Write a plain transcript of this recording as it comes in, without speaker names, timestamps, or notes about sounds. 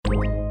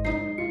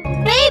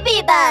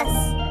Mystery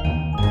Bus!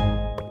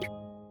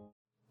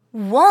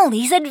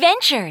 Wally's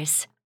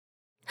Adventures.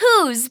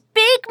 Whose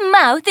big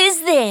mouth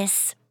is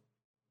this?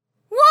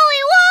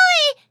 Wally,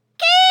 Wally!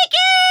 Kiki,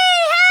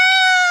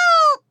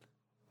 help!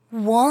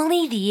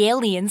 Wally the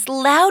alien's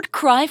loud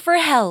cry for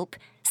help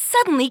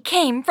suddenly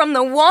came from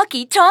the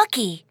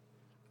walkie-talkie.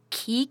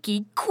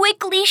 Kiki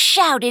quickly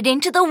shouted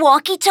into the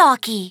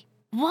walkie-talkie.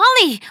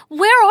 Wally,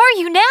 where are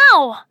you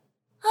now?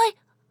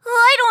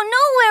 I don't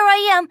know where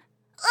I am.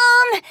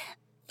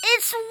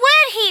 It's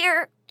wet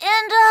here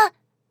and,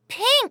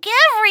 pink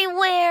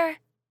everywhere.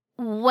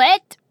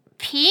 Wet?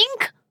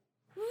 Pink?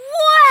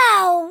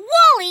 Wow!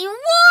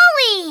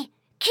 Wally!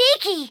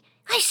 Kiki,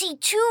 I see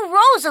 2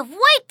 rows of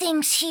white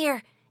things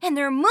here, and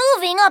they're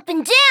moving up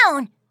and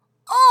down.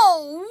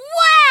 Oh,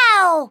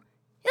 wow!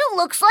 It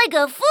looks like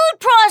a food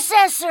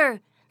processor.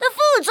 The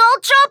food's all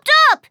chopped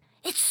up.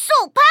 It's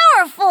so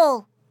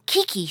powerful.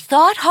 Kiki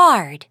thought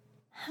hard.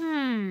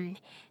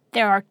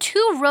 There are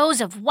 2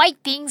 rows of white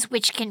things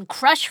which can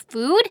crush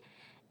food,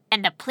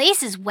 and the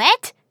place is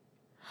wet?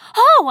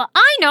 Oh,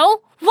 I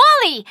know!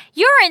 Wally,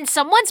 you're in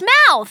someone's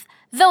mouth.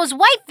 Those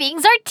white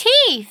things are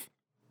teeth.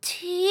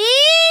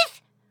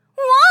 Teeth?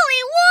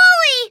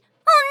 Wally!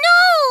 Oh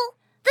no!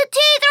 The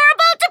teeth are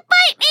about to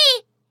bite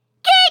me!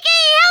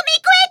 Kiki, help me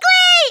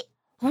quickly!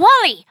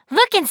 Wally,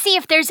 look and see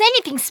if there's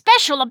anything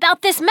special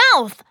about this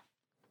mouth.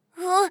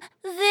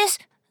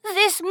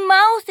 This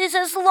mouth is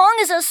as long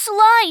as a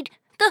slide.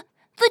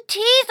 The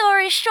teeth are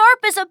as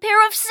sharp as a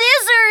pair of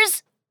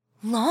scissors.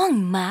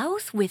 Long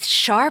mouth with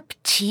sharp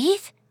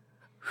teeth?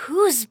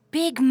 Whose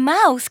big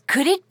mouth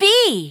could it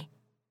be?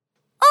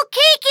 Oh,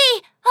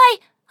 Kiki, I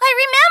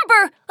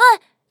remember.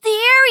 The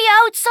area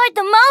outside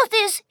the mouth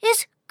is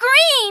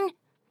green.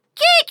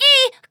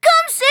 Kiki,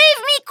 come save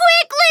me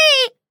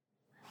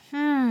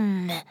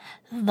quickly!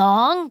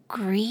 Long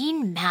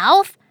green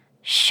mouth?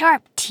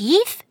 Sharp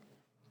teeth?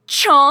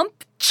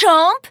 Chomp,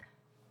 chomp!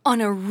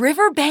 On a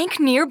riverbank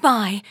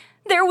nearby,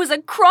 there was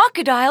a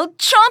crocodile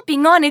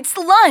chomping on its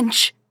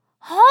lunch.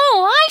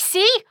 Oh, I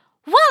see!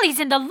 Wally's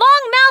in the long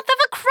mouth of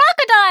a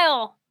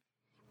crocodile!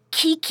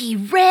 Kiki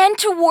ran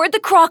toward the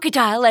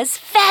crocodile as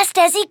fast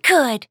as he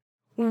could.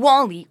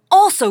 Wally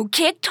also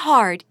kicked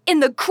hard in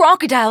the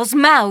crocodile's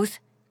mouth.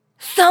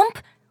 Thump!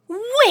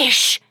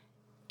 Whish!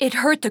 It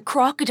hurt the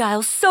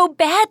crocodile so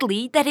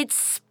badly that it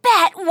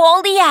spat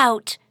Wally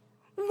out.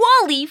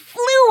 Wally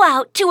flew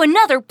out to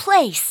another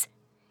place.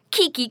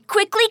 Kiki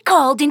quickly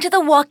called into the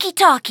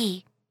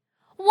walkie-talkie.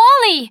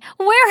 Wally,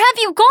 where have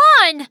you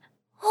gone?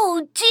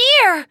 Oh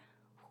dear!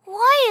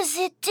 Why is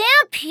it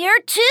damp here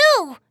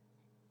too?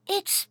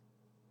 It's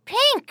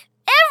pink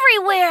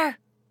everywhere.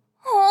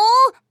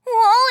 Oh,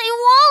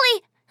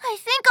 Wally, I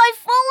think I've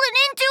fallen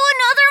into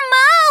another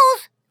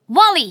mouth.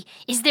 Wally,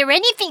 is there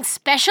anything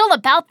special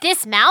about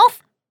this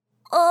mouth?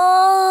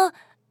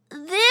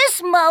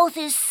 This mouth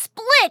is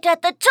split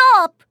at the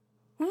top.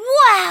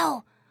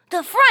 Wow!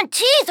 The front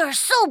teeth are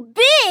so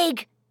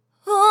big.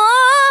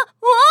 Wally!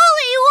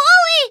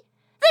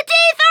 The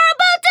teeth are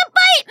about to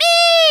bite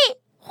me!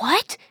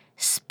 What?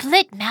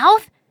 Split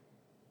mouth?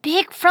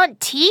 Big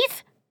front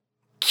teeth?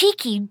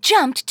 Kiki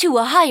jumped to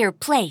a higher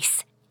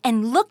place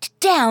and looked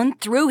down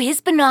through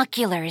his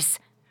binoculars.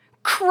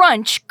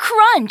 Crunch,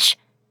 crunch!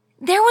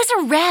 There was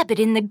a rabbit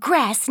in the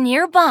grass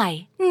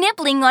nearby,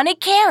 nibbling on a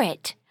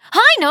carrot.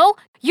 I know!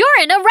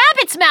 You're in a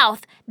rabbit's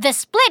mouth! The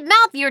split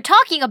mouth you're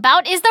talking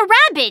about is the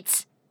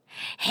rabbit's.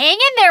 Hang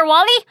in there,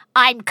 Wally!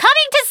 I'm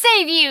coming to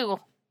save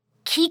you!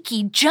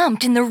 Kiki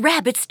jumped in the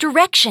rabbit's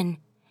direction.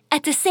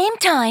 At the same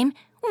time,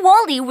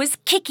 Wally was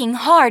kicking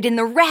hard in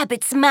the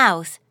rabbit's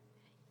mouth.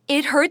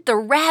 It hurt the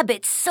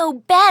rabbit so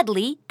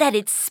badly that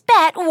it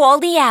spat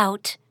Wally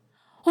out.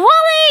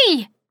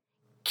 Wally!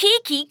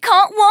 Kiki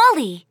caught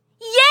Wally.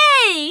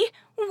 Yay!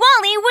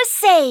 Wally was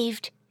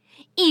saved.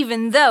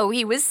 Even though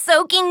he was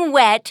soaking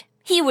wet,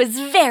 he was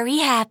very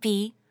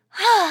happy.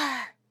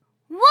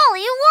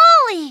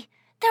 Wally!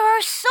 There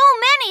are so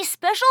many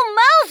special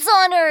mouths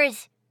on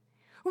Earth.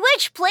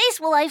 Which place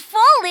will I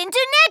fall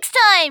into next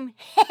time?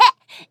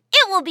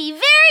 It will be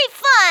very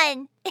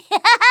fun.